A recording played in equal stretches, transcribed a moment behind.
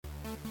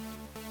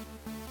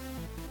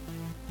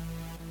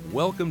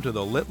Welcome to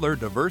the Littler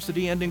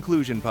Diversity and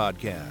Inclusion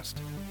Podcast.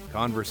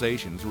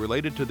 Conversations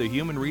related to the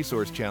human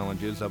resource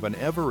challenges of an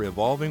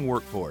ever-evolving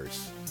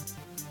workforce.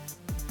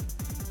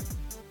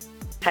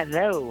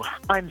 Hello,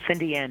 I'm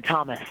Cindy Ann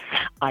Thomas.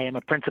 I am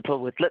a principal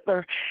with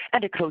Littler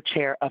and a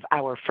co-chair of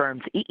our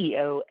firm's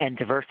EEO and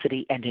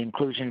Diversity and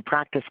Inclusion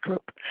Practice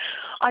Group.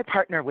 I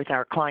partner with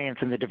our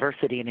clients in the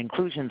diversity and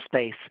inclusion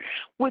space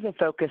with a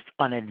focus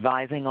on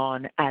advising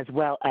on as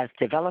well as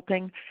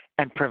developing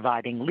and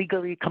providing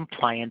legally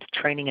compliant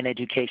training and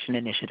education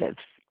initiatives.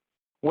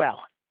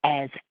 Well,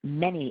 as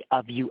many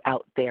of you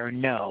out there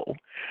know,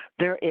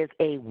 there is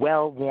a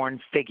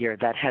well-worn figure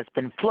that has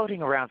been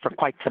floating around for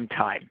quite some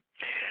time,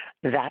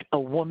 that a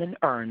woman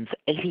earns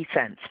 80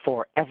 cents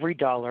for every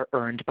dollar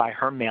earned by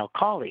her male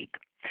colleague.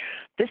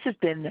 This has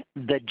been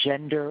the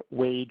gender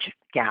wage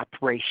gap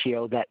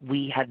ratio that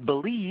we had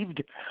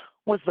believed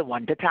was the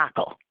one to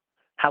tackle.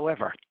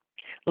 However,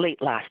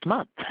 late last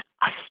month,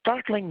 a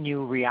startling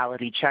new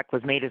reality check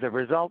was made as a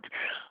result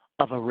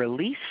of a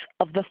release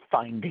of the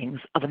findings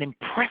of an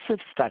impressive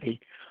study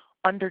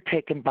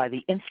undertaken by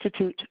the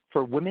Institute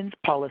for Women's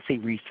Policy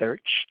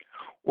Research,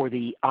 or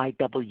the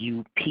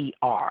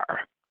IWPR.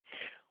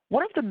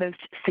 One of the most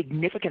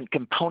significant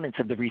components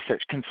of the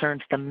research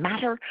concerns the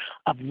matter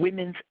of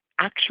women's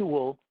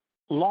actual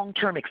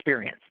long-term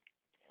experience.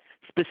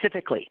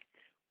 Specifically,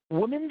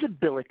 women's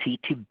ability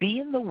to be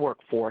in the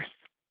workforce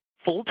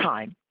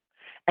full-time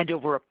and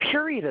over a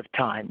period of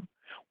time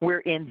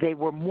wherein they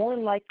were more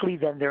likely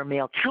than their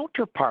male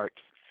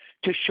counterparts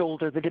to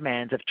shoulder the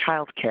demands of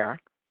childcare,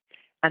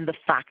 and the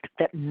fact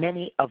that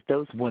many of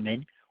those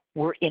women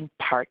were in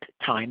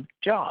part-time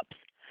jobs.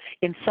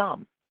 In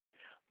sum,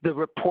 the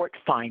report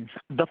finds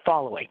the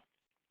following.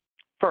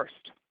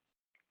 First,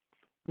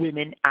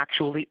 women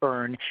actually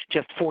earn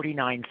just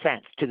 49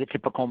 cents to the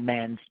typical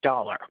man's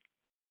dollar.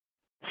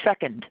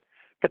 Second,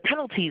 the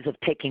penalties of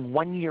taking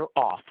 1 year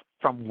off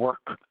from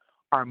work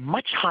are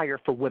much higher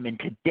for women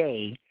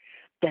today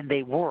than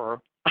they were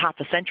half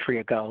a century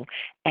ago,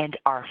 and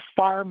are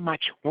far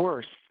much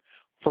worse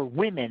for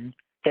women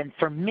than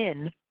for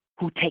men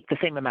who take the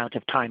same amount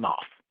of time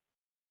off.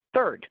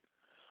 Third,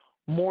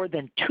 more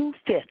than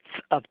 2/5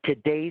 of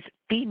today's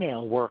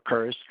female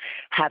workers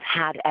have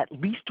had at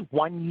least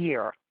 1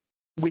 year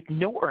with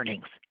no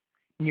earnings,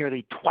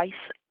 nearly twice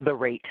the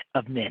rate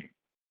of men.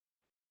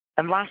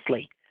 And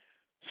lastly,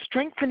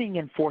 strengthening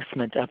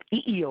enforcement of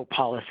EEO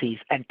policies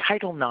and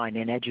Title IX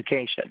in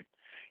education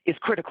is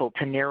critical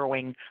to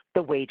narrowing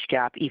the wage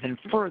gap even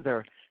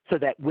further so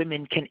that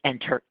women can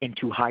enter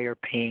into higher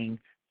paying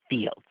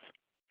fields.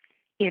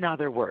 In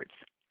other words,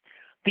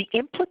 the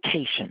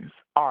implications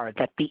are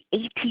that the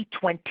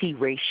 80-20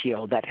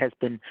 ratio that has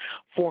been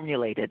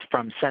formulated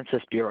from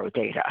Census Bureau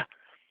data,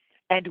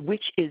 and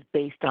which is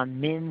based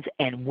on men's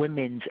and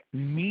women's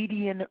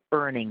median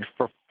earnings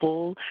for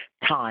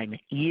full-time,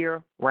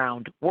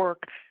 year-round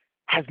work,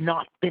 has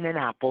not been an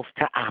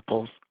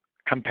apples-to-apples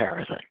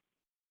comparison.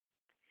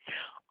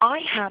 I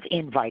have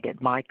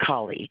invited my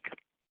colleague,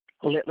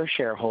 Littler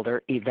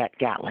shareholder Yvette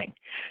Gatling,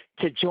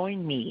 to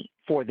join me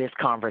for this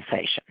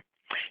conversation.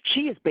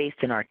 She is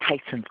based in our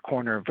Tysons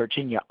Corner,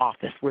 Virginia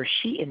office, where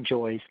she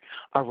enjoys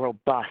a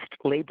robust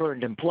labor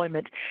and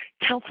employment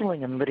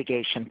counseling and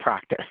litigation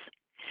practice.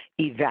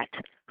 Yvette,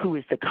 who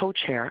is the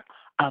co-chair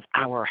of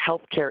our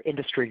healthcare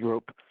industry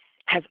group,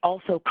 has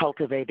also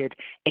cultivated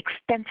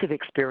extensive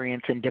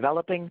experience in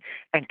developing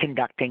and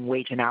conducting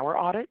wage and hour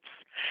audits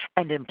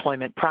and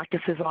employment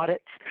practices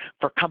audits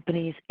for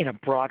companies in a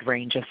broad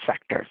range of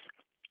sectors.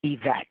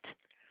 Yvette,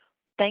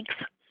 thanks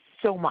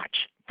so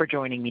much for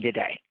joining me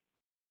today.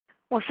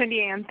 Well,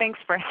 Cindy Ann, thanks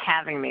for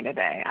having me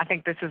today. I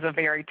think this is a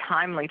very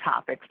timely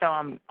topic, so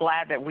I'm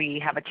glad that we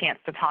have a chance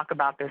to talk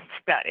about this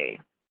study.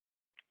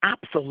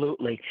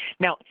 Absolutely.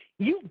 Now,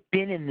 you've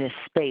been in this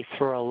space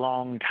for a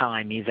long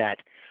time, Yvette.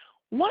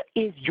 What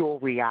is your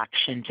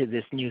reaction to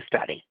this new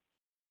study?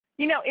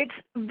 You know, it's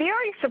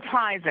very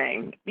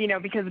surprising,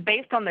 because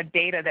based on the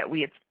data that we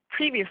had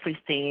previously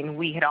seen,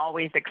 we had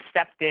always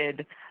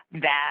accepted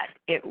that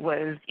it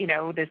was,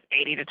 this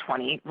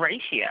 80-20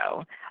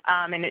 ratio.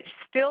 And it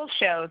still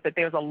shows that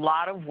there's a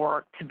lot of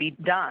work to be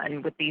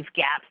done with these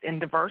gaps in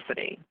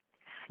diversity.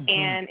 Mm-hmm.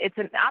 And it's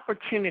an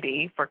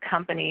opportunity for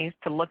companies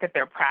to look at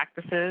their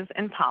practices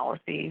and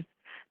policies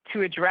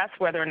to address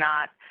whether or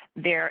not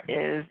there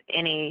is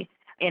any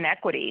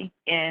inequity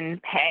in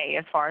pay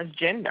as far as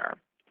gender.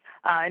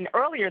 And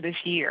earlier this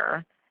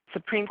year,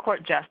 Supreme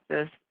Court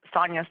Justice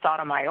Sonia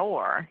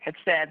Sotomayor had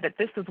said that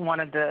this is one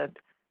of the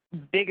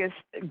biggest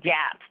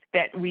gaps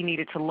that we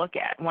needed to look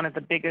at, one of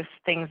the biggest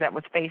things that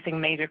was facing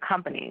major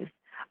companies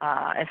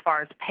as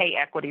far as pay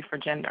equity for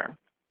gender.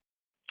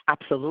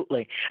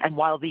 Absolutely. And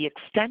while the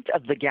extent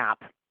of the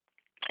gap,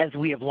 as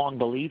we have long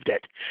believed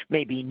it,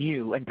 may be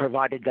new, and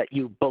provided that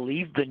you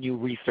believe the new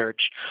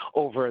research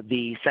over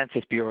the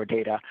Census Bureau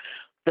data,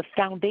 the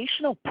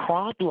foundational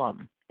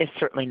problem is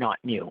certainly not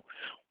new.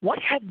 What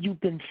have you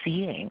been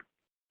seeing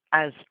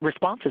as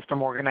responses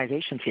from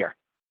organizations here?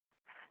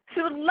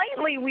 So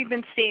lately, we've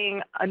been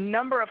seeing a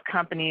number of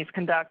companies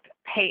conduct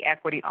pay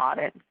equity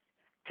audits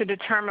to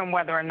determine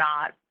whether or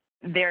not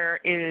there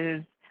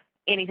is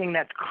anything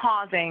that's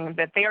causing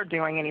that they're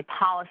doing, any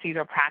policies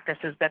or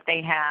practices that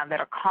they have that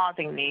are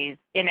causing these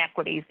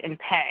inequities in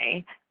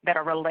pay that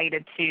are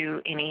related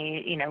to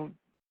any,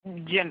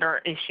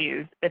 gender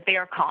issues that they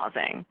are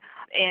causing.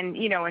 And,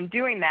 in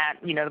doing that,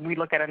 we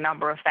look at a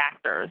number of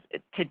factors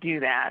to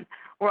do that.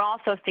 We're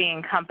also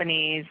seeing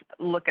companies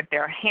look at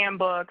their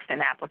handbooks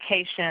and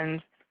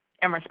applications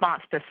in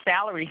response to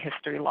salary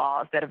history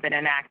laws that have been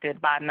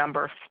enacted by a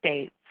number of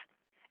states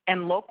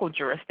and local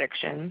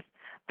jurisdictions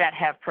that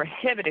have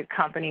prohibited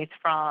companies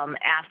from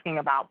asking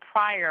about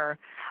prior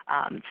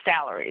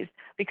salaries.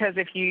 Because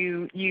if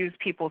you use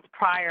people's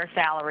prior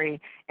salary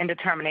in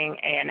determining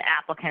an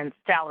applicant's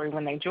salary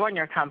when they join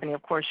your company,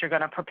 of course, you're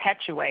going to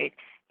perpetuate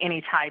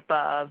any type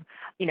of,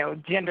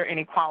 gender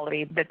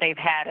inequality that they've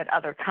had at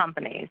other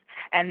companies.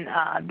 And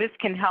this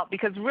can help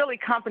because really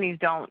companies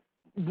don't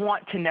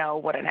want to know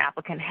what an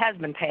applicant has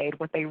been paid.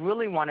 What they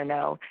really want to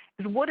know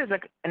is what is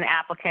an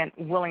applicant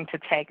willing to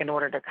take in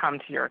order to come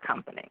to your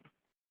company.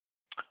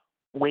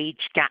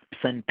 Wage gaps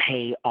and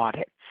pay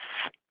audits.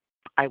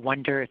 I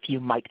wonder if you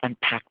might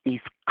unpack these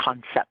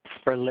concepts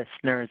for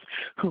listeners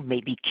who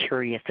may be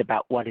curious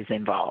about what is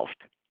involved.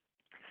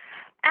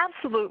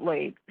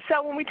 Absolutely.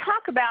 So when we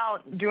talk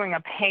about doing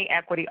a pay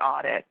equity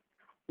audit,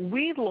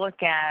 we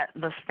look at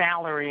the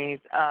salaries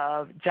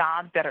of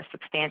jobs that are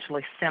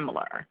substantially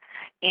similar.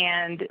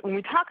 And when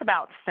we talk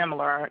about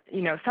similar,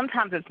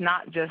 sometimes it's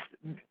not just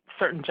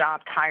certain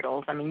job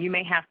titles. I mean, you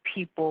may have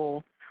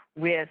people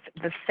with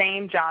the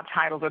same job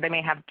titles, or they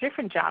may have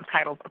different job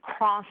titles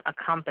across a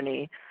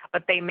company,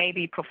 but they may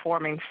be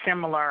performing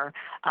similar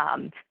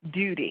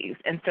duties.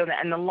 And so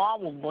the law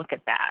will look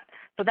at that.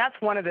 So that's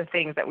one of the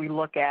things that we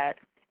look at.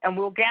 And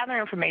we'll gather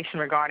information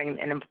regarding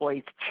an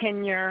employee's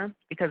tenure,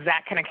 because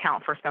that can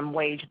account for some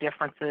wage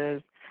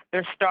differences,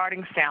 their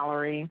starting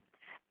salary,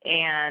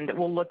 and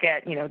we'll look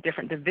at,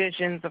 different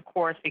divisions, of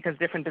course, because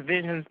different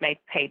divisions may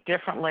pay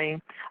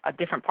differently,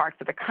 different parts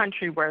of the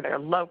country where they're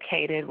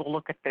located. We'll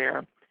look at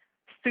their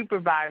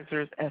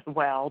supervisors as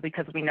well,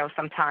 because we know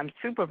sometimes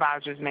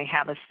supervisors may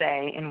have a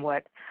say in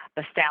what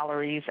the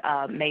salaries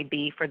may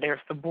be for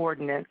their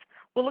subordinates.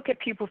 We'll look at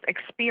people's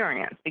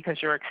experience,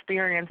 because your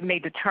experience may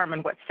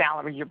determine what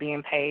salary you're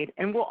being paid.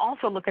 And we'll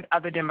also look at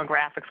other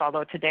demographics,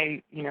 although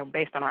today,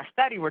 based on our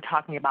study, we're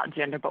talking about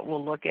gender, but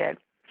we'll look at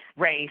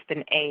race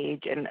and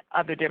age and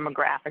other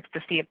demographics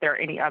to see if there are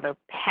any other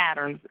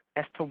patterns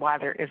as to why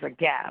there is a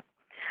gap.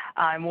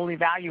 And we'll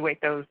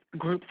evaluate those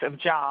groups of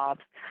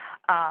jobs.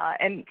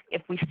 And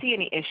if we see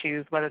any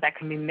issues, whether that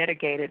can be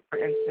mitigated, for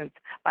instance,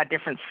 by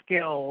different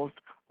skills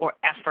or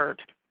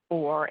effort,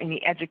 or any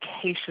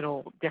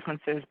educational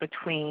differences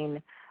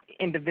between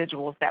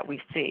individuals that we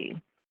see.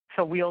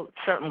 So we'll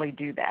certainly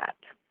do that.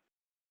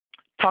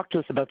 Talk to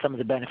us about some of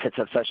the benefits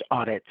of such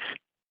audits.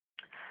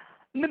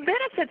 The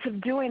benefits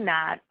of doing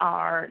that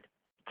are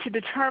to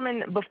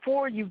determine,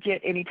 before you get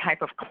any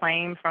type of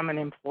claim from an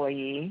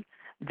employee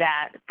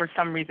that for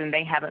some reason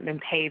they haven't been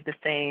paid the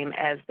same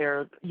as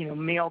their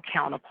male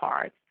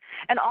counterparts.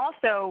 And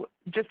also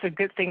just a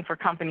good thing for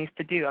companies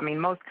to do. I mean,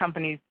 most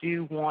companies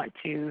do want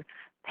to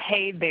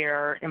pay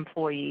their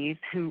employees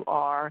who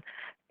are,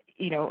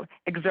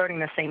 exerting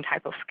the same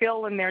type of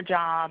skill in their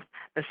job,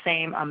 the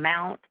same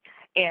amount.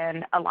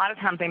 And a lot of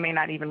times they may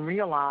not even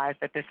realize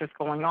that this is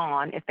going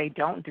on if they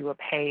don't do a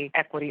pay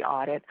equity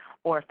audit,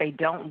 or if they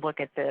don't look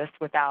at this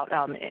without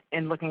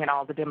in looking at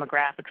all the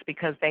demographics,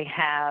 because they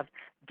have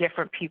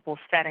different people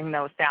setting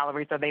those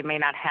salaries, or they may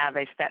not have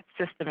a set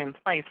system in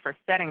place for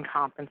setting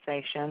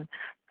compensation.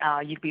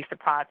 You'd be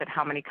surprised at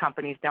how many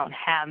companies don't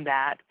have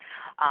that.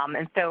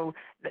 And so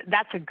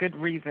that's a good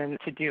reason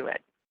to do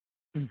it.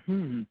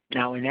 Mm-hmm.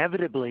 Now,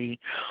 inevitably,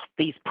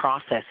 these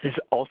processes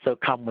also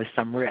come with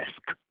some risk,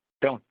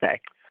 don't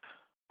they?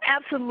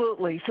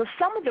 Absolutely. So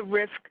some of the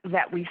risk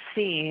that we've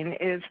seen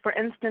is, for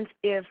instance,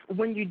 if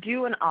when you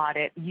do an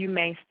audit, you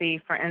may see,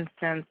 for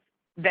instance,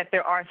 that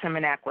there are some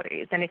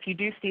inequities. And if you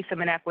do see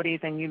some inequities,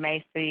 and you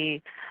may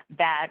see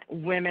that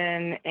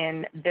women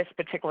in this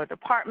particular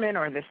department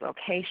or this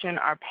location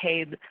are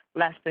paid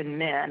less than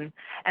men.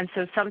 And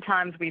so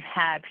sometimes we've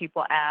had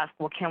people ask,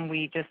 well, can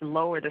we just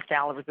lower the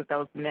salaries of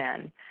those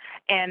men?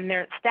 And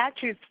their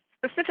statutes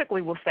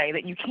specifically will say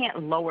that you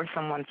can't lower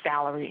someone's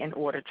salary in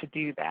order to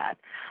do that.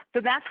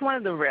 So that's one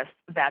of the risks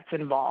that's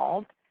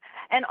involved.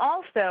 And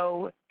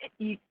also,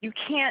 you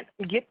can't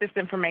get this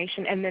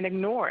information and then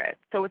ignore it.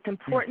 So it's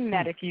important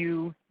that if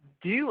you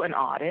do an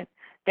audit,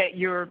 that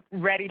you're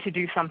ready to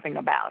do something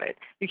about it.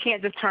 You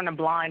can't just turn a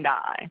blind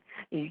eye.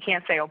 You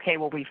can't say, okay,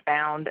 well, we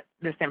found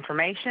this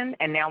information,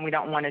 and now we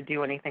don't want to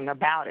do anything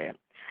about it.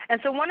 And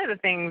so one of the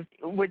things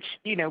which,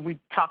 we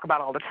talk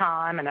about all the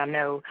time, and I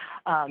know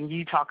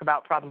you talk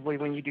about probably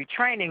when you do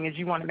training, is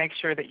you want to make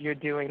sure that you're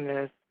doing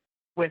this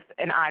with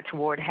an eye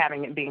toward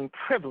having it being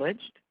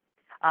privileged.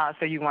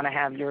 So you want to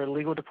have your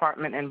legal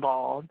department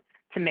involved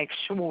to make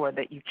sure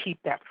that you keep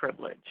that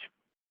privilege.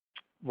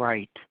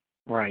 Right.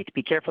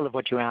 Be careful of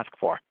what you ask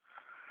for.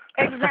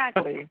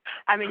 Exactly.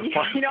 I mean,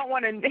 you don't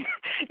want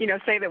to,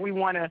 say that we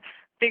want to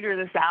figure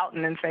this out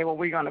and then say, well,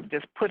 we're going to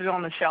just put it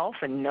on the shelf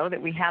and know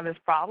that we have this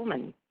problem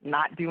and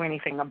not do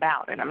anything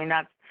about it. I mean,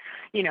 that's,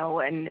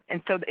 and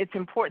so it's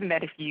important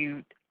that if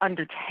you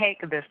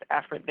undertake this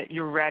effort that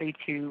you're ready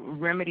to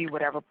remedy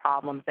whatever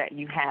problems that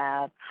you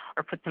have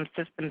or put some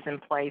systems in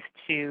place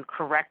to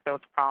correct those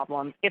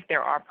problems if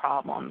there are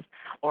problems,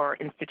 or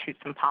institute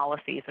some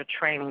policies or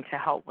training to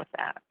help with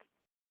that.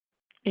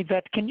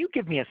 Yvette, can you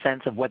give me a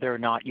sense of whether or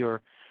not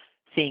you're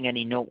seeing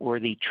any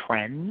noteworthy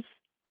trends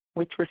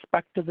with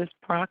respect to this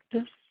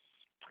practice?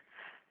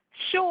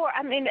 Sure.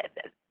 I mean,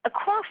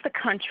 across the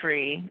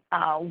country,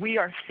 we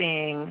are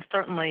seeing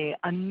certainly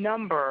a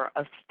number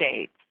of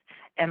states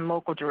and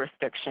local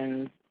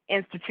jurisdictions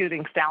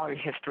instituting salary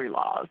history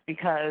laws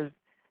because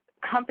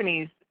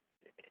companies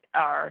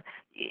are,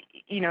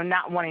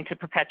 not wanting to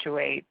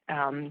perpetuate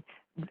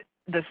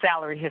the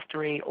salary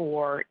history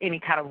or any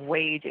kind of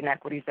wage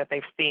inequities that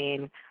they've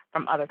seen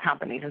from other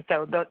companies. And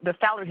so the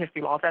salary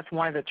history laws, that's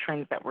one of the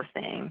trends that we're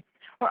seeing.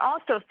 We're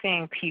also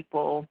seeing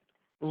people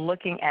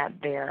looking at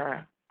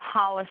their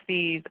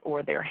policies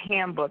or their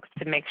handbooks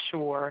to make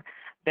sure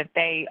that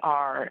they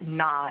are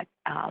not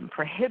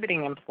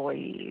prohibiting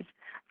employees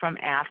from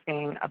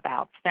asking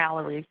about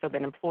salaries so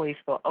that employees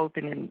feel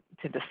open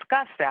to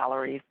discuss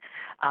salaries.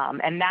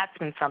 And that's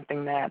been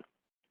something that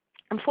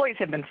employees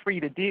have been free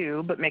to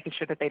do, but making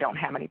sure that they don't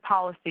have any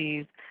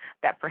policies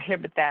that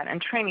prohibit that,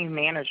 and training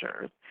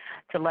managers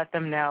to let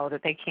them know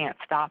that they can't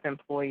stop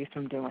employees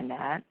from doing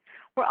that.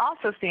 We're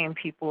also seeing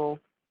people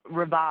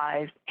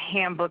revise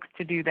handbooks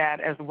to do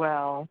that as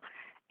well,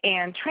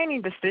 and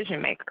training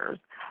decision makers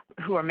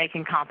who are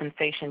making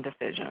compensation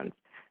decisions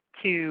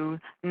to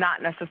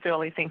not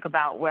necessarily think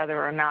about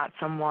whether or not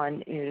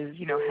someone is,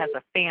 has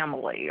a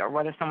family or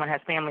whether someone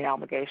has family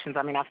obligations.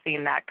 I mean, I've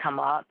seen that come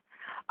up,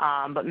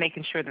 but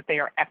making sure that they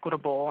are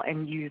equitable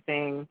and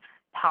using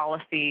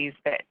policies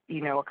that,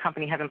 a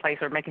company has in place,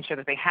 or making sure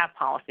that they have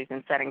policies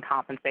in setting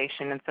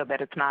compensation, and so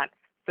that it's not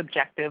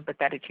subjective, but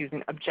that it's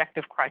using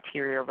objective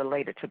criteria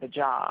related to the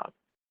job.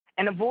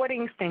 And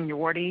avoiding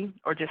seniority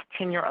or just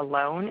tenure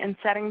alone in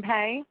setting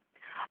pay,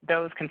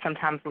 those can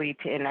sometimes lead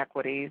to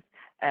inequities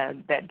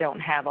that don't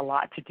have a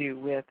lot to do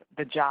with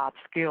the job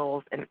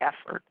skills and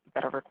effort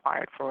that are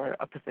required for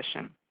a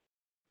position.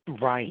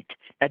 Right.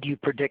 Now, do you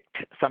predict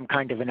some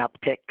kind of an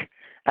uptick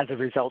as a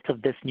result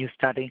of this new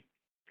study?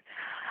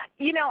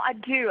 I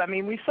do. I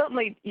mean, we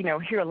certainly,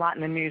 hear a lot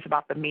in the news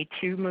about the Me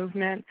Too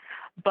movement,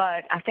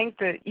 but I think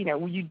that,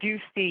 you do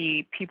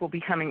see people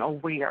becoming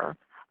aware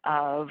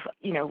of,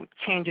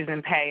 changes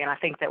in pay. And I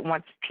think that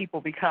once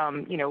people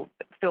become,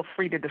 feel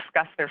free to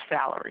discuss their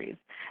salaries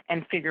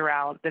and figure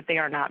out that they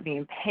are not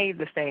being paid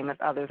the same as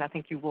others, I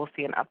think you will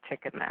see an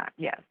uptick in that,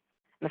 yes,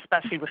 and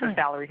especially with the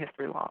salary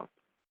history laws.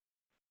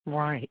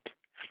 Right.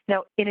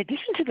 Now, in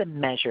addition to the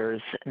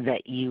measures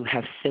that you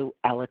have so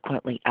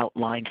eloquently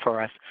outlined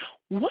for us,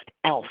 what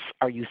else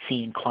are you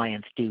seeing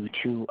clients do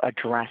to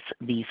address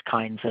these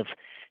kinds of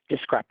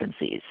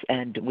discrepancies,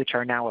 and which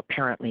are now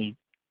apparently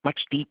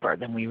much deeper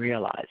than we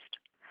realized?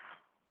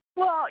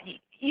 Well,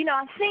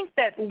 I think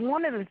that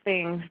one of the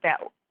things that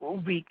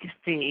we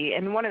see,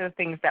 and one of the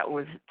things that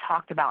was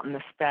talked about in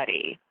the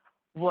study,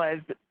 was,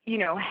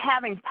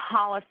 having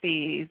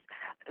policies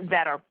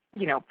that are,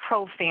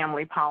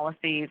 pro-family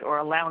policies, or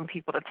allowing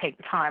people to take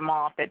time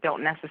off that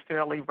don't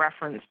necessarily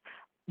reference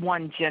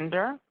one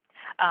gender,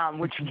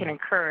 which can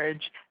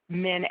encourage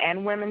men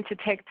and women to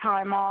take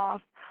time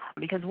off.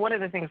 Because one of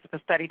the things that the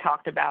study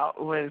talked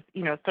about was,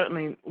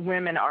 certainly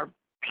women are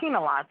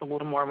penalized a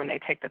little more when they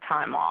take the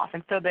time off.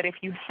 And so that if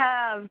you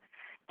have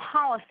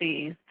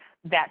policies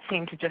that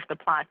seem to just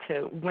apply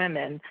to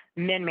women,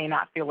 men may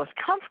not feel as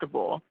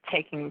comfortable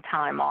taking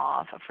time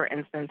off, for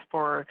instance,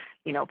 for,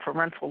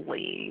 parental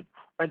leave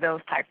or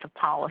those types of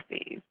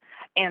policies.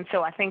 And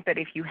so I think that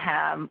if you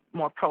have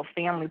more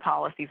pro-family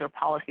policies, or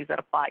policies that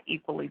apply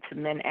equally to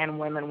men and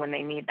women when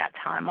they need that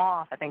time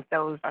off, I think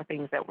those are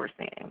things that we're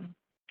seeing.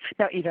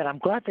 Now, Yvette, I'm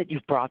glad that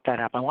you've brought that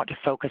up. I want to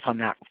focus on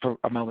that for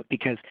a moment,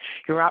 because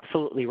you're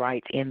absolutely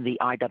right. In the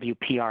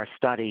IWPR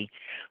study,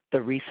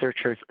 the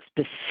researchers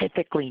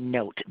specifically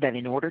note that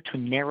in order to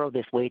narrow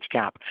this wage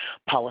gap,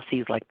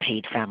 policies like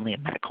paid family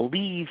and medical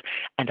leave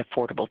and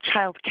affordable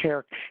child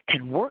care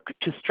can work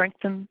to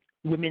strengthen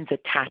women's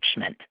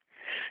attachment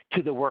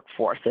to the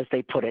workforce, as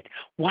they put it,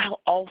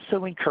 while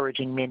also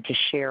encouraging men to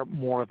share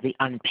more of the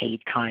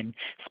unpaid time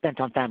spent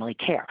on family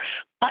care.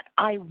 But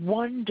I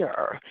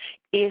wonder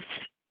if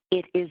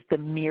it is the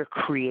mere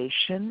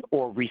creation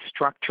or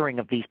restructuring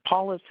of these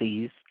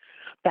policies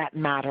that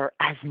matter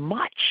as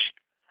much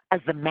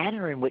as the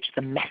manner in which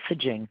the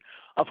messaging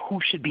of who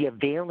should be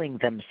availing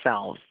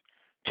themselves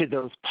to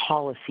those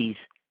policies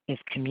is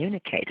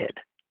communicated.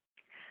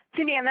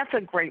 Cindy, and that's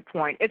a great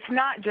point. It's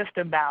not just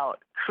about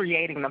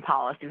creating the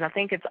policies. I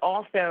think it's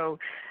also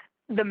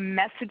the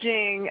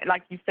messaging,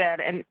 like you said,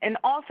 and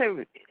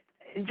also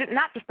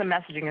not just the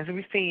messaging, as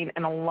we've seen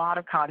in a lot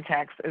of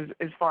contexts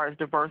as far as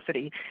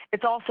diversity,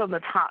 it's also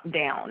the top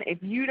down. If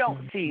you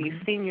don't see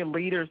senior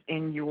leaders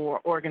in your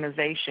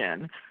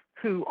organization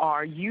who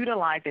are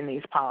utilizing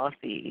these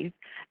policies.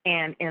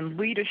 And in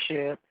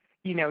leadership,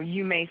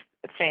 you may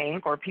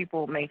think, or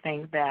people may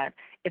think, that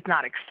it's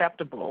not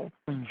acceptable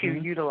to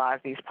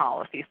utilize these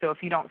policies. So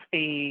if you don't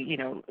see,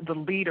 the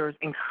leaders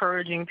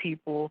encouraging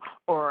people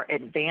or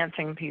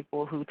advancing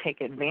people who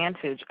take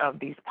advantage of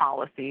these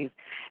policies,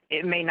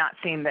 it may not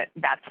seem that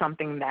that's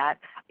something that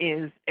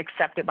is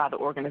accepted by the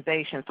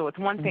organization. So it's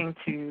one thing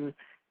to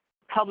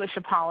publish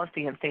a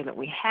policy and say that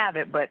we have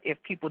it, but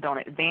if people don't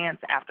advance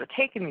after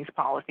taking these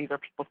policies, or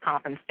people's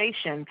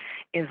compensation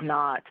is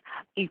not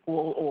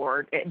equal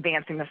or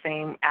advancing the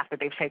same after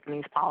they've taken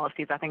these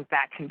policies, I think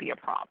that can be a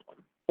problem.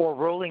 Or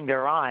rolling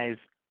their eyes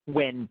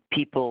when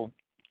people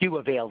do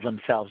avail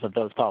themselves of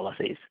those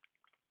policies.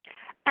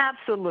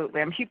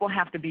 Absolutely. And people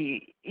have to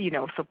be,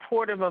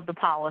 supportive of the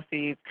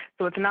policies.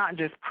 So it's not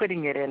just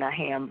putting it in a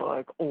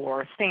handbook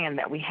or saying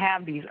that we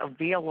have these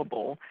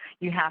available.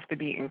 You have to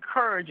be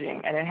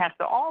encouraging. And it has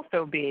to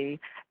also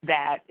be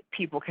that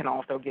people can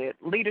also get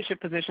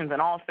leadership positions,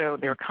 and also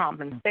their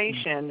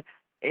compensation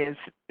is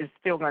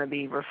still going to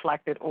be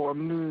reflected or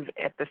move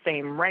at the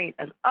same rate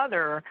as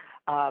other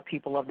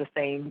people of the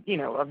same,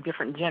 of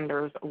different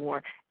genders,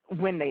 or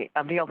when they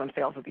avail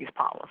themselves of these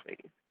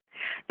policies.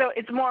 So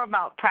it's more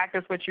about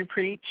practice what you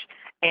preach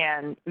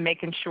and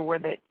making sure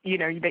that,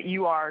 that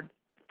you are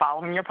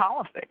following your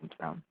policy.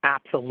 So.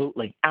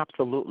 Absolutely.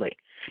 Absolutely.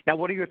 Now,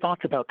 what are your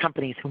thoughts about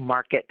companies who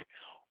market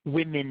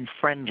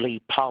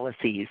women-friendly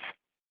policies?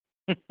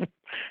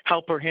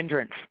 Help or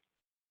hindrance?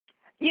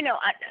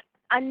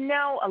 I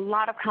know a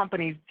lot of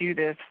companies do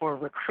this for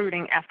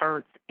recruiting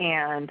efforts,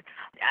 and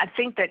I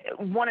think that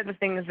one of the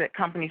things that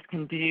companies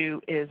can do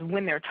is,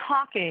 when they're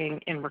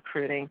talking in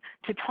recruiting,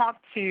 to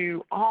talk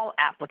to all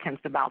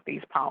applicants about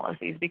these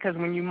policies, because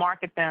when you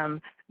market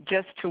them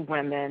just to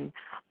women,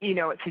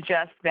 it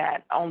suggests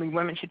that only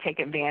women should take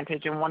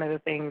advantage. And one of the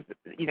things,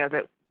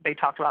 that they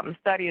talked about in the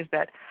study is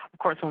that, of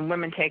course, when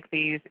women take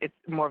these, it's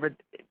more of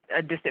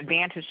a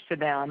disadvantage to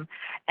them,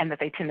 and that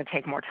they tend to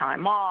take more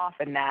time off,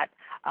 and that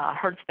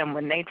hurts them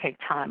when they take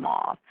time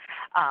off.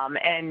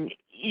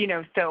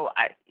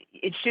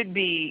 It should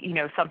be,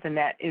 something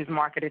that is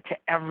marketed to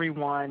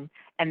everyone,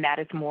 and that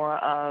it's more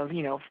of,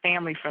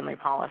 family-friendly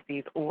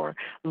policies or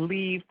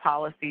leave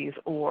policies,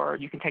 or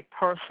you can take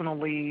personal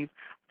leave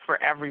for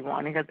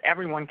everyone, because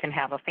everyone can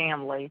have a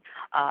family,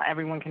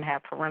 everyone can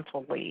have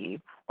parental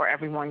leave, or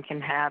everyone can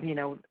have,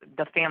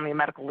 the Family and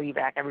Medical Leave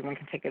Act, everyone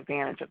can take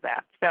advantage of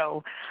that.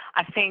 So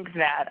I think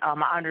that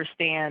I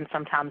understand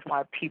sometimes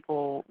why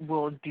people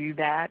will do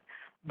that,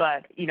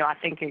 but, I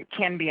think it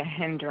can be a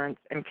hindrance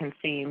and can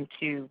seem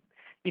to,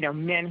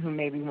 men who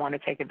maybe want to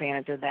take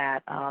advantage of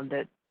that,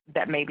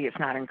 that maybe it's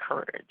not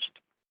encouraged.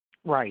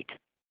 Right.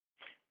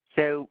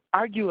 So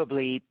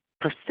arguably,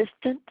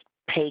 persistent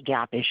pay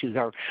gap issues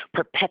are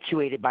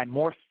perpetuated by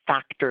more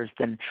factors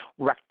than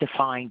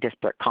rectifying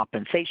disparate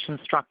compensation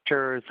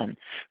structures and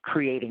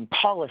creating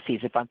policies.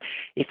 If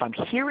I'm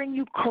hearing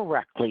you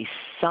correctly,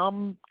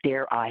 some,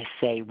 dare I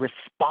say,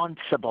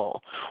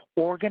 responsible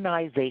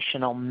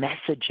organizational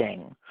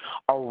messaging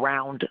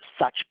around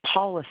such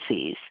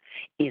policies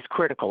is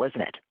critical,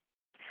 isn't it?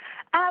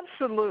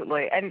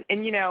 Absolutely. And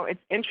it's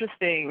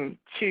interesting,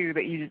 too,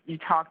 that you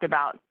talked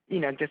about,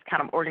 just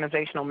kind of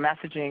organizational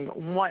messaging.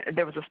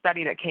 There was a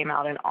study that came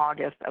out in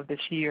August of this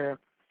year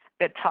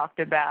that talked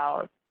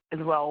about, as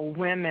well,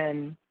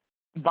 women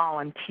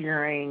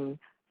volunteering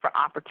for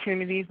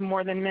opportunities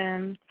more than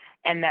men,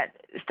 and that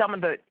some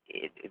of the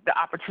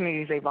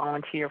opportunities they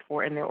volunteer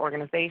for in their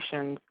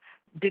organizations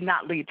did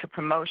not lead to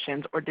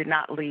promotions or did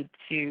not lead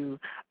to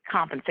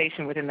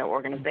compensation within their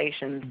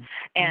organizations.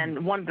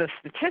 And one of the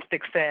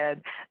statistics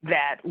said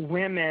that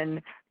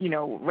women,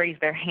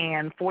 raised their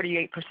hand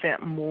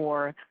 48%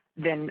 more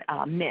than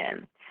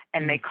men.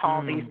 And they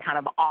call these kind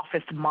of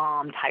office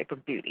mom type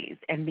of duties.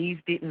 And these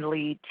didn't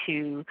lead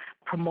to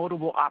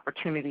promotable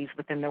opportunities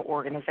within their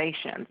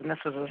organizations. And this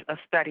was a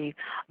study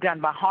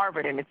done by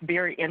Harvard, and it's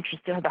very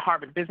interesting, the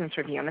Harvard Business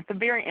Review. And it's a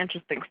very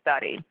interesting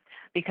study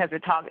because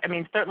it talks,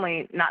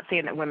 certainly not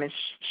saying that women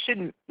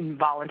shouldn't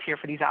volunteer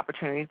for these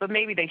opportunities, but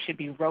maybe they should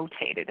be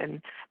rotated.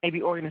 And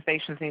maybe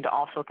organizations need to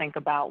also think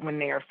about, when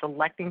they are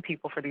selecting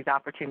people for these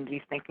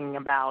opportunities, thinking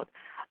about,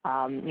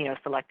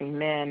 selecting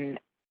men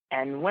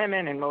and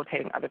women and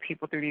rotating other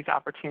people through these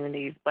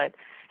opportunities. But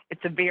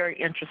it's a very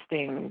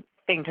interesting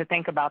thing to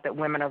think about, that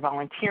women are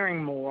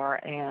volunteering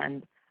more,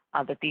 and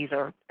that these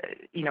are,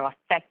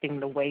 affecting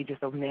the wages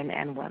of men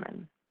and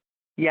women.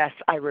 Yes,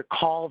 I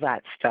recall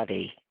that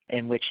study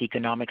in which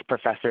economics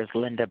professors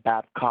Linda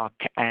Babcock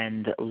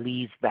and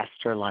Lise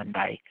Vesterlund,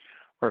 I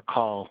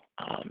recall,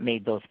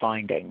 made those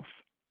findings.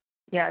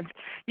 Yeah,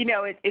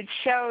 it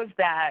shows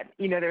that,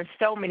 there's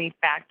so many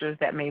factors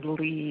that may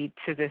lead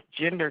to this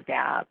gender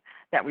gap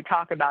that we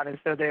talk about. And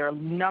so there are a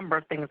number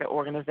of things that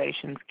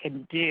organizations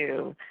can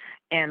do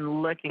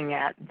in looking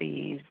at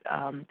these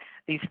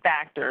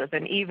factors.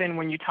 And even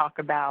when you talk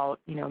about,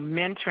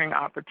 mentoring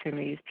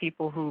opportunities,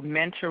 people who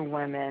mentor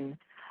women,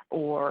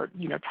 or,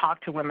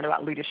 talk to women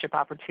about leadership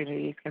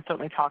opportunities, can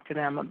certainly talk to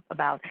them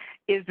about,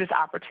 is this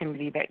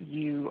opportunity that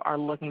you are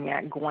looking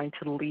at going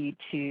to lead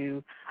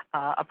to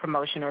a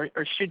promotion, or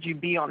should you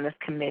be on this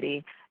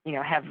committee?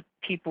 Have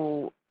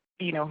people,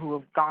 who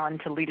have gone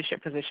to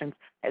leadership positions,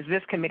 has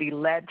this committee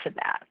led to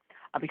that?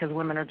 Because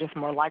women are just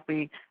more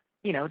likely,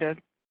 to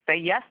say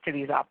yes to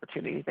these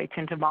opportunities. They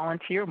tend to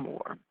volunteer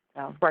more.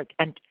 So. Right.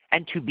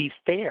 And to be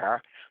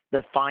fair,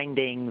 the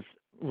findings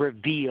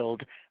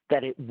revealed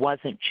that it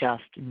wasn't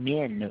just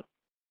men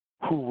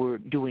who were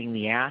doing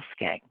the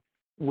asking.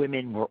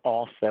 Women were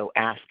also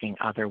asking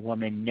other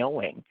women,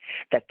 knowing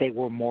that they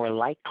were more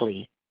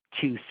likely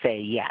to say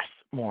yes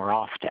more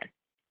often.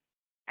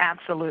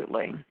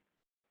 Absolutely.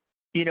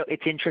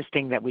 It's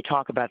interesting that we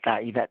talk about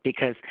that, Yvette,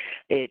 because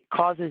it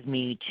causes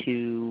me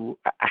to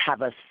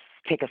have us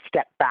take a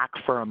step back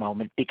for a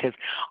moment, because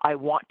I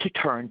want to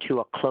turn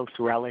to a close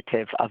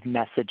relative of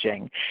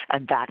messaging,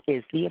 and that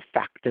is the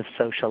effect of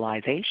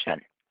socialization.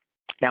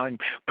 Now, in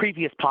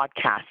previous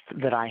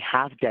podcasts that I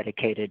have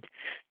dedicated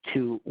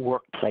to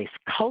workplace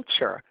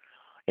culture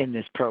in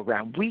this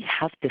program, we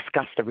have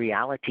discussed the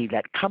reality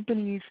that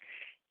companies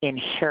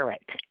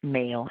inherit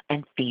male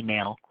and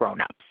female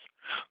grown-ups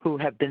who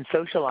have been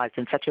socialized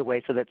in such a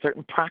way so that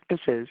certain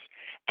practices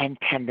and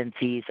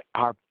tendencies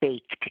are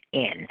baked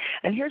in.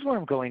 And here's where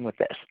I'm going with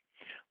this.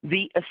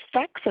 The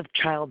effects of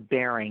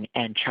childbearing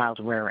and child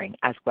rearing,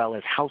 as well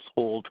as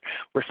household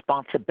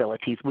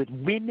responsibilities, with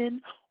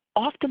women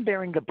often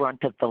bearing the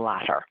brunt of the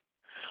latter,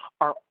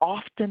 are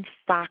often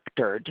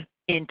factored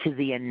into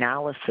the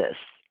analysis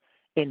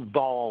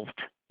involved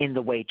in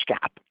the wage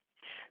gap.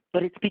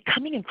 But it's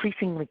becoming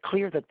increasingly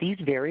clear that these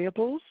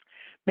variables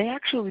may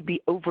actually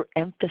be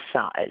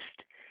overemphasized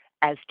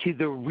as to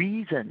the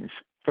reasons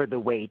for the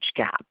wage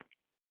gap.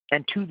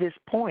 And to this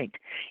point,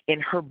 in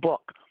her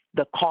book,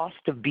 The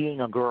Cost of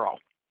Being a Girl,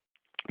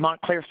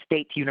 Montclair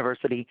State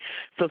University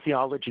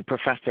sociology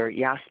professor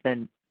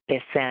Yasmin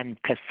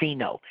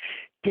Besson-Cassino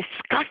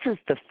discusses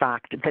the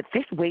fact that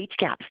this wage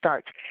gap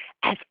starts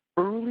as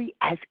early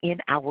as in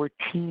our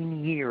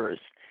teen years,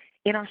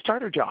 in our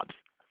starter jobs,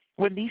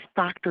 when these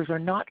factors are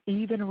not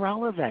even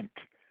relevant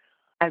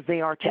as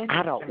they are to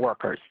adult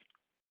workers.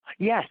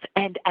 Yes,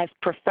 and as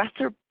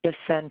Professor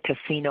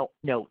Besson-Cassino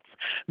notes,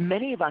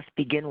 many of us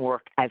begin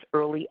work as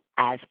early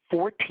as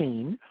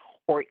 14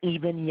 or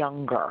even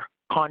younger,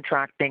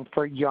 contracting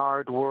for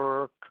yard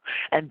work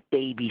and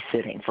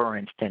babysitting, for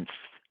instance.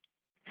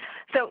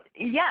 So,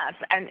 yes,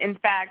 and in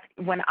fact,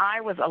 when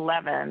I was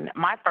 11,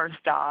 my first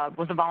job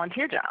was a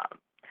volunteer job.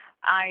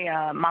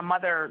 My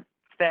mother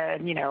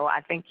said,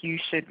 I think you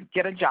should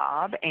get a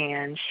job,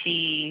 and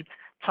she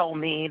told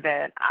me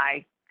that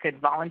I could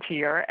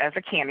volunteer as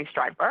a candy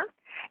striper.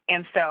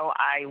 And so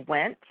I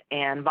went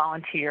and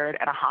volunteered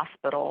at a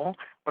hospital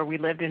where we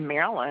lived in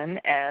Maryland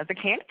as a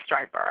candy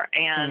striper.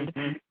 And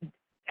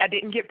I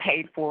didn't get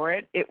paid for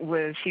it.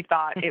 She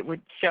thought it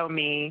would show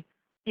me,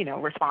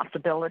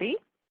 responsibility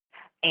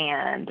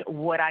and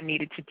what I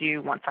needed to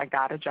do once I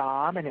got a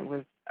job. And it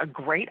was a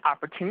great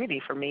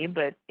opportunity for me,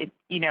 but it,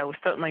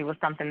 certainly was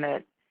something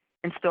that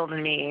instilled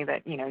in me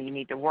that, you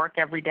need to work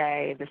every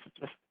day. This is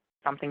just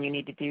something you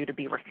need to do to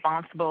be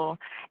responsible.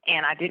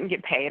 And I didn't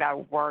get paid. I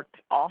worked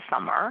all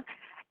summer,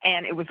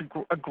 and it was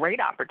a great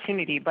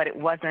opportunity, but it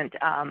wasn't,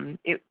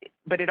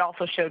 but it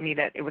also showed me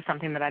that it was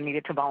something that I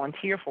needed to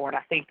volunteer for. And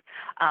I think,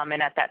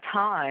 and at that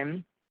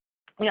time,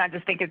 I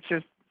just think it's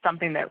just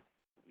something that,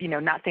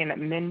 not saying that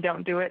men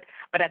don't do it,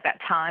 but at that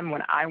time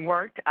when I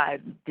worked, I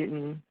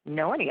didn't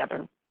know any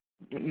other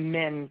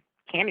men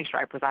candy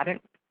stripers.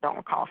 Don't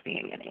recall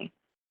seeing any.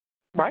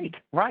 Right.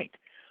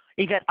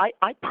 Yvette,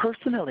 I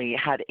personally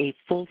had a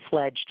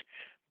full-fledged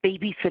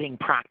babysitting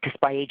practice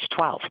by age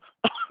 12.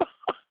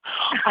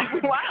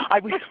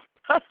 I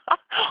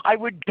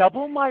would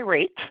double my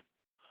rate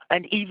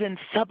and even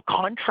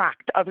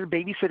subcontract other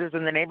babysitters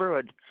in the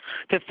neighborhood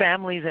to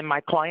families in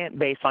my client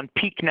base on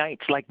peak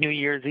nights like New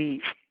Year's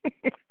Eve.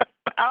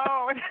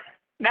 Oh,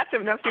 that's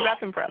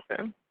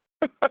impressive.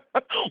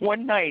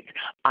 One night,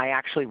 I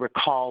actually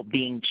recall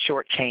being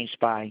shortchanged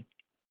by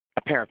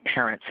a pair of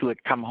parents who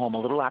had come home a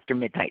little after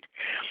midnight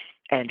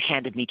and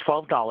handed me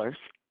 $12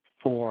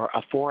 for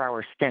a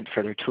 4-hour stint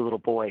for their 2 little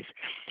boys.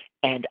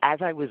 And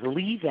as I was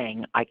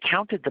leaving, I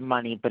counted the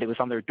money, but it was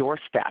on their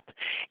doorstep.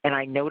 And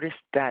I noticed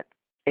that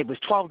it was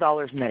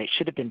 $12 and that it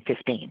should have been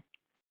 $15.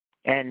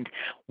 And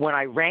when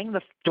I rang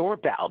the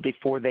doorbell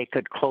before they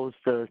could close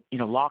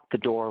lock the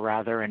door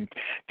rather, and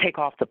take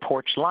off the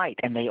porch light,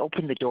 and they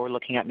opened the door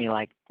looking at me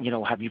like,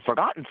 have you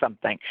forgotten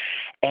something?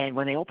 And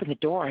when they opened the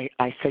door,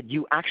 I said,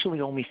 you actually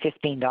owe me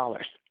 $15.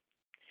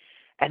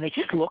 And they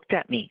just looked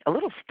at me, a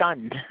little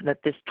stunned that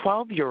this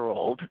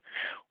 12-year-old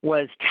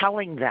was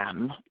telling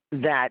them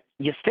that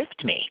you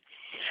stiffed me.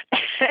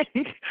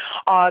 And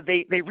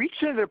they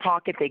reached into their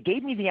pocket. They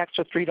gave me the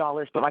extra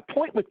 $3. But my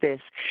point with this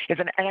is,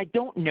 and I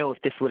don't know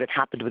if this would have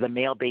happened with a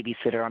male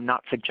babysitter. I'm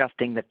not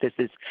suggesting that this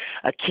is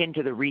akin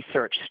to the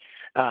research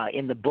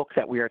in the book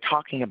that we are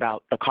talking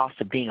about, The Cost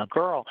of Being a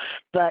Girl.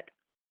 But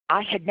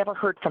I had never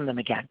heard from them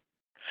again.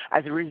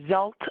 As a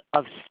result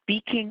of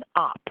speaking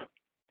up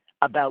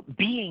about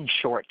being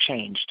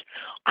shortchanged,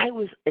 I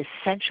was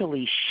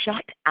essentially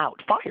shut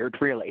out, fired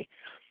really.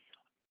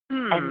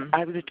 And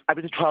I was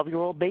a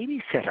 12-year-old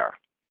babysitter.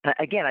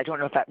 Again, I don't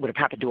know if that would have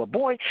happened to a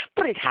boy,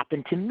 but it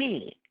happened to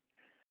me.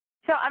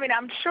 So, I mean,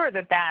 I'm sure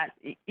that,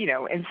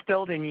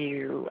 instilled in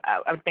you,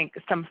 I would think,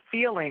 some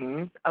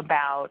feelings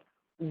about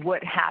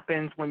what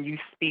happens when you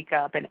speak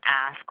up and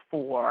ask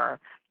for,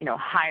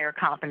 higher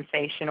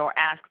compensation or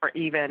ask for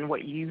even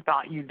what you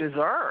thought you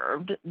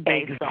deserved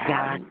based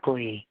on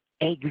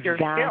your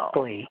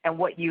skill and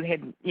what you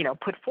had,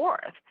 put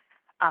forth.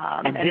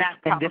 And that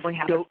probably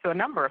happens to a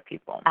number of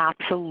people.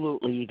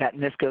 Absolutely.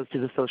 And this goes to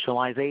the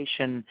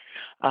socialization,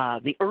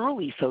 the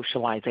early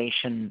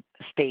socialization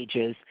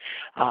stages.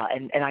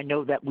 And I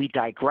know that we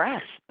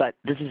digress, but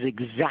this is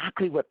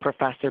exactly what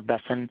Professor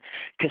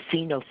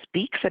Besson-Cassino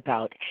speaks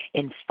about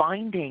in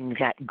finding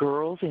that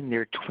girls in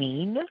their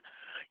tween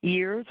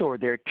years or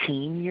their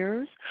teen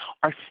years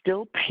are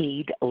still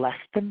paid less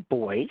than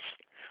boys,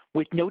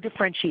 with no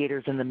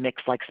differentiators in the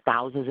mix like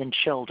spouses and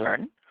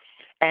children,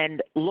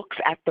 and looks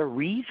at the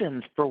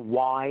reasons for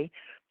why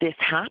this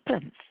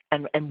happens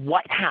and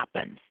what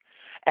happens.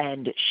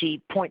 And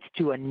she points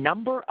to a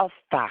number of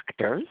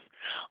factors,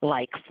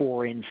 like,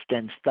 for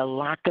instance, the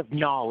lack of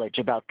knowledge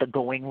about the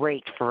going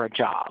rate for a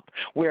job,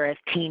 whereas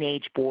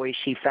teenage boys,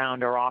 she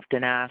found, are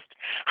often asked,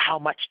 how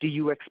much do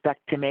you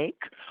expect to make?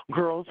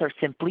 Girls are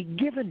simply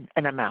given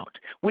an amount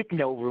with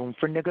no room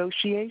for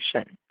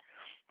negotiation.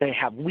 They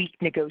have weak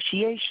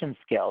negotiation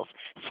skills,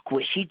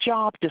 squishy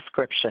job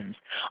descriptions,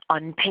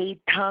 unpaid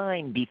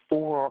time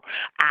before or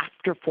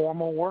after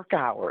formal work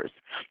hours.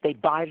 They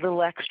buy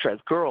little extras.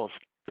 Girls,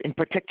 in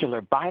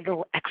particular, buy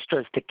little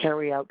extras to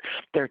carry out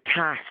their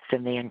tasks,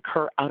 and they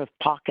incur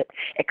out-of-pocket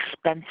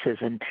expenses,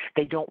 and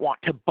they don't want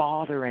to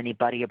bother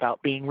anybody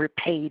about being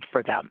repaid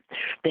for them.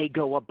 They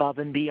go above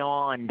and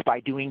beyond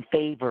by doing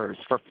favors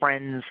for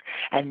friends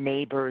and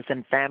neighbors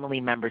and family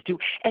members. Do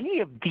any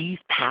of these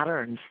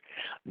patterns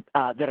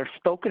that are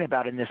spoken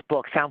about in this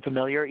book sound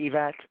familiar,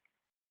 Yvette?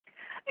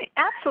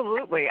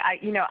 Absolutely. I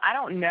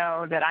don't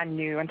know that I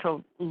knew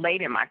until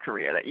late in my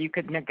career that you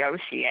could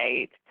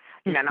negotiate,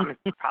 and I'm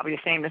probably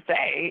ashamed to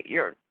say,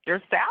 your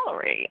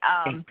salary.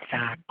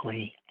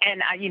 Exactly.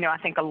 And I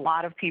think a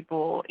lot of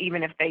people,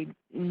 even if they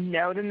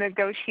know to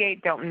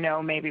negotiate, don't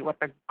know maybe what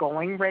the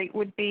going rate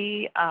would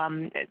be.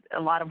 A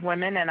lot of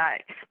women, and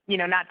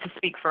not to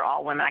speak for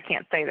all women, I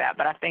can't say that,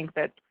 but I think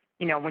that,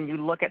 when you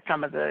look at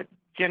some of the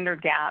gender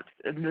gaps,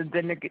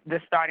 the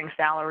starting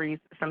salaries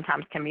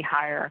sometimes can be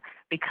higher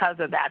because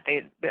of that.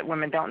 That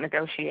women don't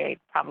negotiate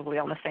probably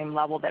on the same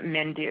level that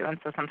men do, and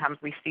so sometimes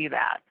we see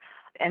that,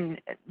 and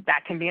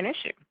that can be an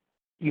issue.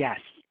 Yes,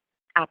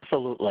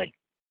 absolutely.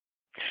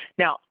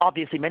 Now,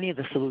 obviously, many of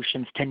the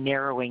solutions to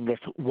narrowing this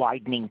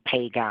widening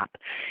pay gap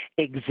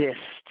exist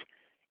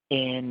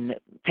in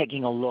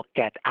taking a look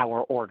at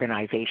our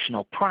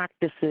organizational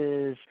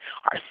practices,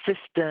 our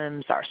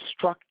systems, our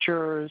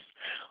structures.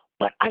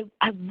 But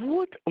I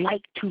would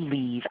like to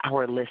leave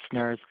our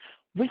listeners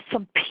with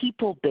some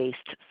people-based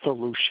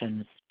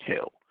solutions,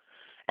 too.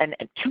 And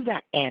to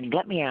that end,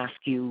 let me ask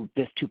you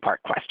this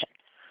two-part question.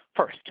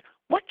 First,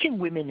 what can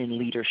women in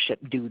leadership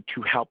do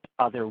to help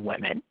other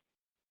women?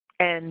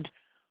 And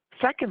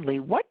secondly,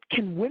 what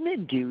can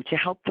women do to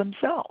help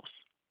themselves?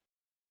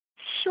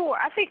 Sure.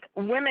 I think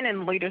women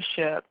in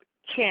leadership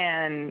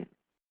can,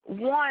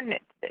 one,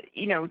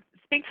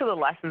 speak to the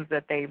lessons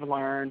that they've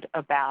learned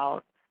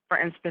about, for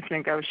instance,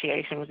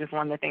 negotiation, which is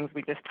one of the things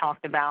we just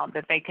talked about,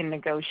 that they can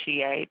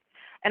negotiate,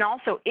 and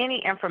also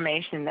any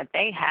information that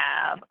they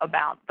have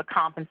about the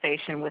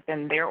compensation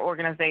within their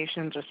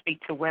organizations, or speak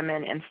to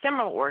women in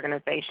similar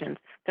organizations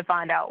to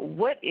find out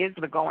what is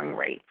the going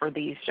rate for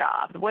these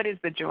jobs, what is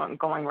the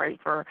going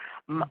rate for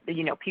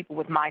people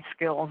with my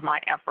skills, my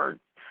efforts.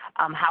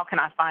 How can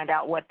I find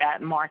out what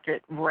that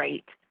market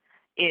rate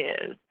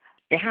is?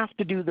 You have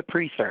to do the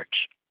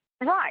pre-search.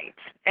 Right.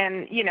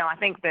 And, I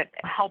think that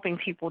helping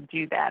people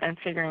do that and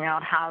figuring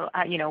out how,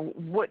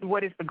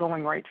 what is the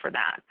going rate for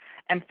that,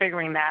 and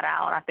figuring that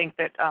out. I think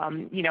that,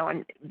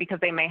 and because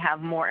they may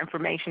have more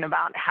information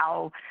about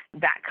how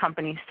that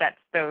company sets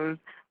those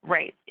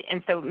rates.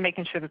 And so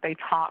making sure that they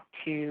talk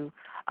to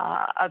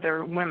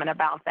other women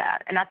about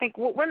that. And I think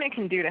what women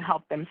can do to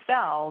help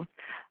themselves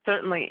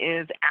certainly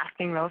is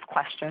asking those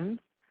questions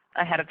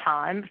ahead of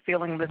time,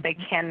 feeling that they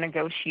can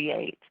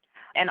negotiate,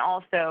 and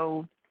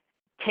also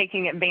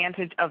taking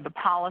advantage of the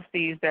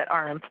policies that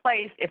are in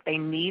place if they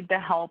need the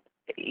help,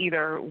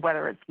 either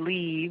whether it's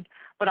leave,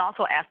 but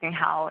also asking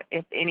how,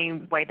 if any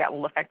way that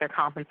will affect their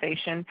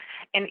compensation.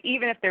 And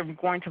even if they're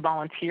going to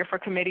volunteer for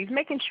committees,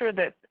 making sure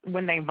that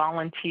when they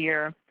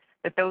volunteer,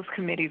 that those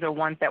committees are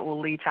ones that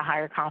will lead to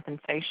higher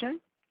compensation.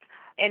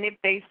 And if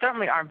they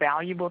certainly are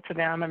valuable to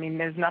them, I mean,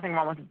 there's nothing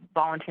wrong with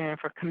volunteering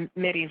for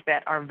committees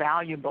that are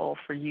valuable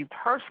for you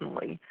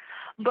personally,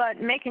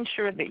 but making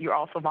sure that you're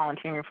also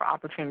volunteering for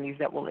opportunities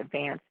that will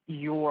advance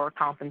your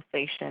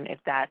compensation if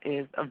that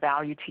is of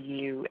value to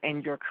you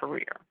and your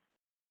career.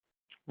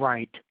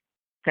 Right.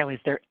 Now, is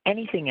there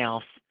anything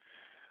else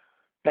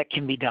that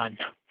can be done?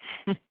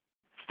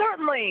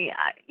 Certainly,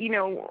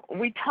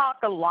 we talk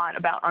a lot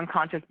about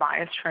unconscious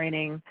bias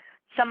training.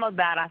 Some of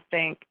that, I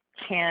think,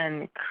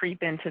 can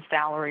creep into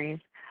salaries.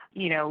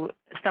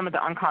 Some of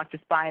the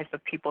unconscious bias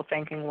of people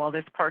thinking, well,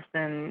 this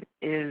person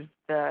is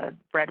the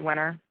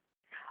breadwinner.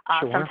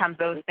 Sure. Sometimes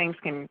those things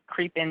can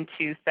creep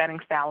into setting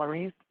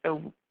salaries.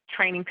 So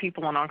training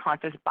people on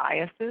unconscious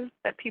biases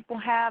that people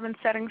have in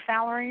setting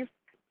salaries.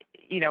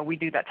 We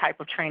do that type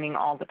of training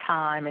all the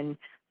time, and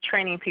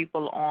training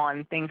people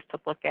on things to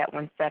look at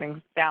when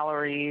setting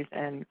salaries.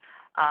 And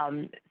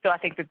so I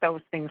think that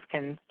those things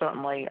can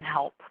certainly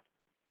help.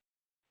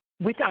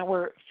 With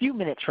our few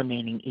minutes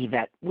remaining,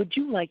 Yvette, would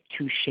you like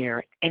to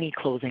share any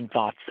closing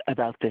thoughts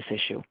about this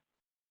issue?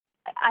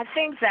 I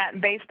think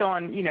that based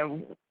on,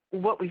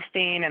 what we've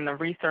seen and the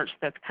research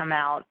that's come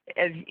out,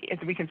 as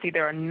we can see,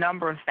 there are a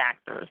number of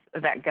factors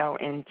that go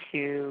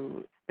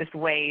into this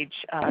wage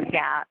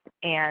gap,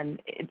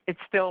 and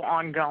it's still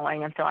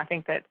ongoing. And so I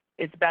think that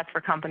it's best for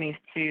companies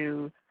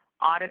to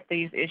audit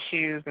these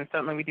issues, and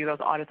certainly we do those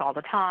audits all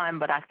the time,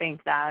 but I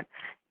think that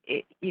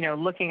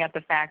looking at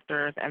the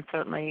factors and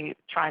certainly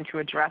trying to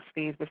address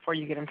these before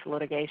you get into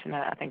litigation,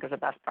 I think is a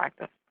best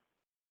practice.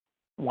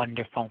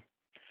 Wonderful.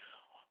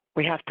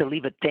 We have to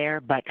leave it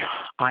there, but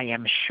I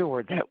am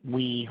sure that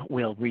we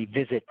will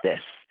revisit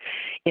this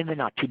in the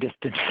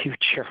not-too-distant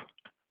future.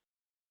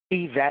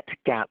 Yvette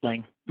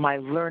Gatling, my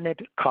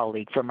learned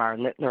colleague from our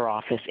Littler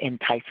office in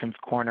Tysons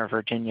Corner,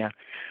 Virginia,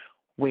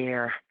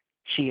 where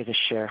she is a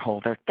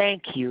shareholder.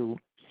 Thank you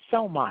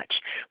so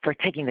much for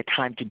taking the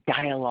time to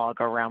dialogue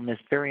around this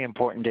very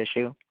important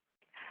issue.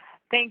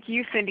 Thank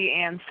you, Cindy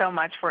Ann, so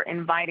much for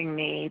inviting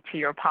me to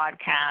your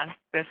podcast.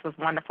 This was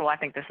wonderful. I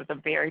think this is a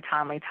very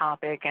timely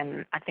topic,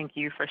 and I thank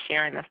you for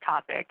sharing this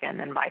topic and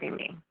inviting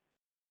me.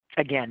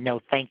 Again, no,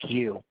 thank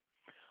you.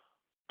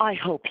 I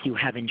hope you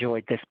have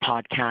enjoyed this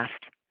podcast.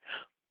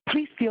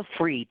 Please feel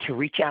free to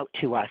reach out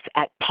to us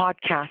at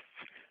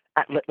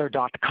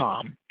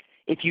podcasts@littler.com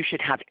if you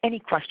should have any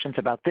questions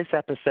about this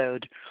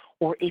episode,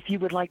 or if you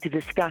would like to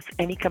discuss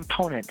any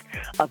component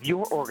of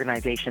your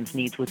organization's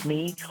needs with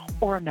me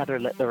or another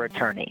Littler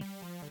attorney.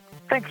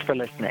 Thanks for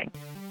listening.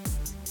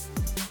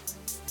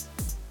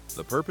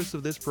 The purpose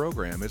of this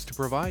program is to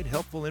provide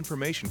helpful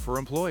information for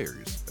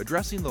employers,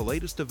 addressing the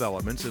latest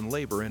developments in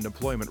labor and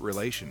employment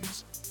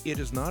relations. It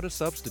is not a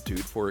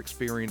substitute for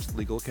experienced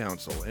legal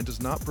counsel and does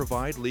not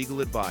provide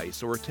legal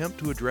advice or attempt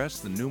to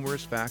address the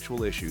numerous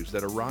factual issues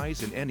that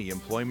arise in any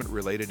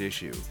employment-related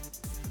issue.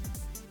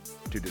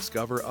 To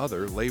discover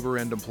other labor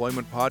and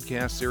employment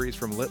podcast series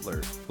from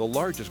Littler, the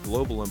largest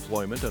global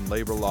employment and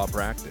labor law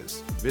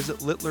practice,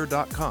 visit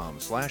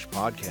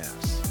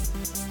littler.com/podcasts.